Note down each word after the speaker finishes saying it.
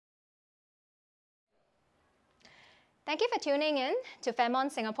Thank you for tuning in to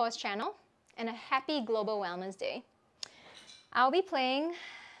Fairmont Singapore's channel and a happy Global Wellness Day. I'll be playing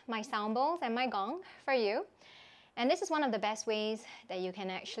my sound bowls and my gong for you. And this is one of the best ways that you can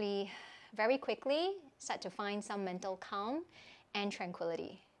actually very quickly start to find some mental calm and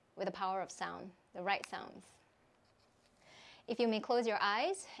tranquility with the power of sound, the right sounds. If you may close your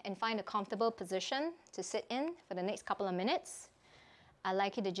eyes and find a comfortable position to sit in for the next couple of minutes, I'd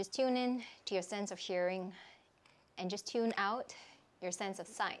like you to just tune in to your sense of hearing and just tune out your sense of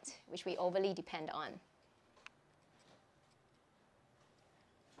sight, which we overly depend on.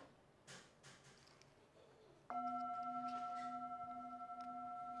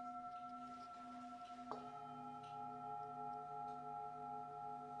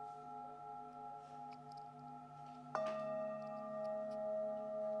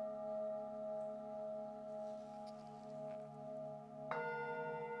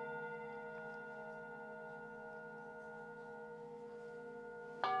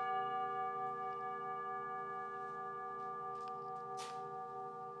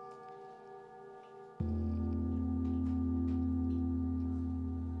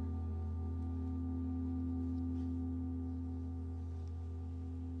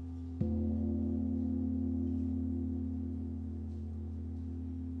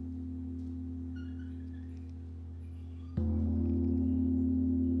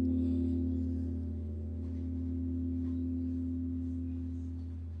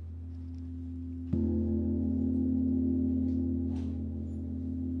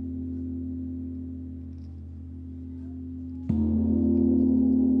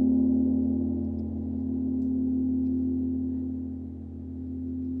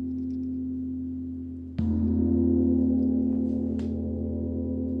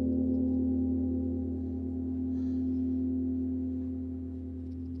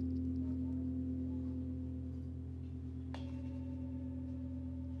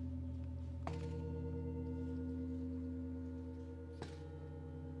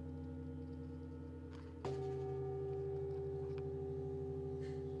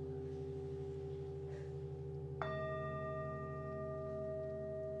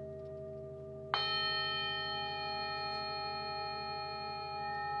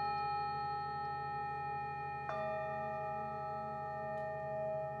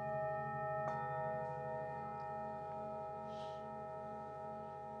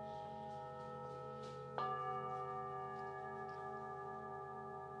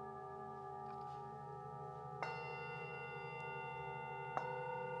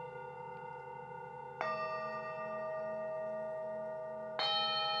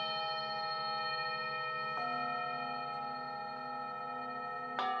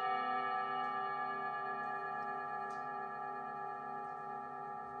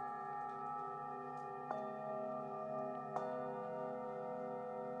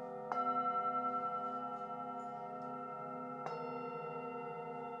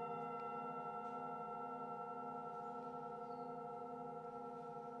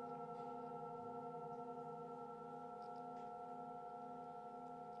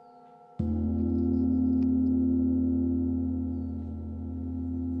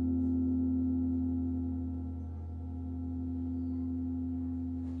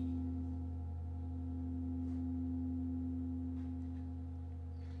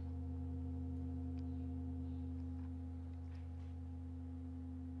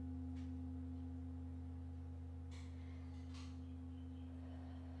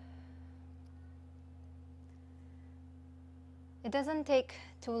 It doesn't take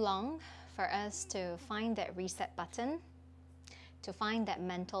too long for us to find that reset button, to find that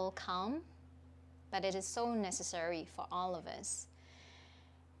mental calm, but it is so necessary for all of us.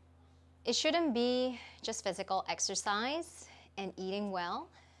 It shouldn't be just physical exercise and eating well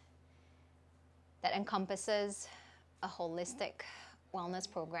that encompasses a holistic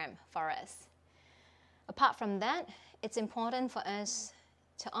wellness program for us. Apart from that, it's important for us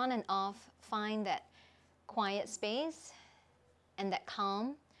to on and off find that quiet space and that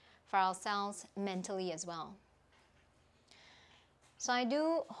calm for ourselves mentally as well. So I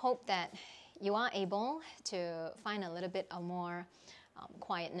do hope that you are able to find a little bit of more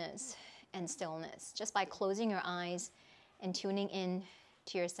quietness and stillness just by closing your eyes and tuning in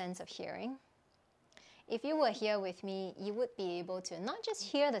to your sense of hearing. If you were here with me, you would be able to not just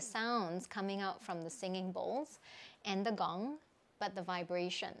hear the sounds coming out from the singing bowls and the gong, but the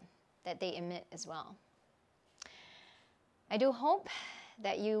vibration that they emit as well. I do hope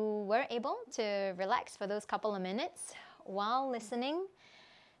that you were able to relax for those couple of minutes while listening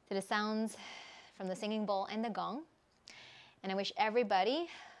to the sounds from the singing bowl and the gong. And I wish everybody,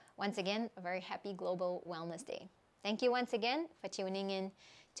 once again, a very happy Global Wellness Day. Thank you once again for tuning in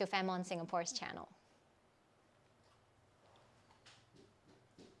to Femme on Singapore's channel.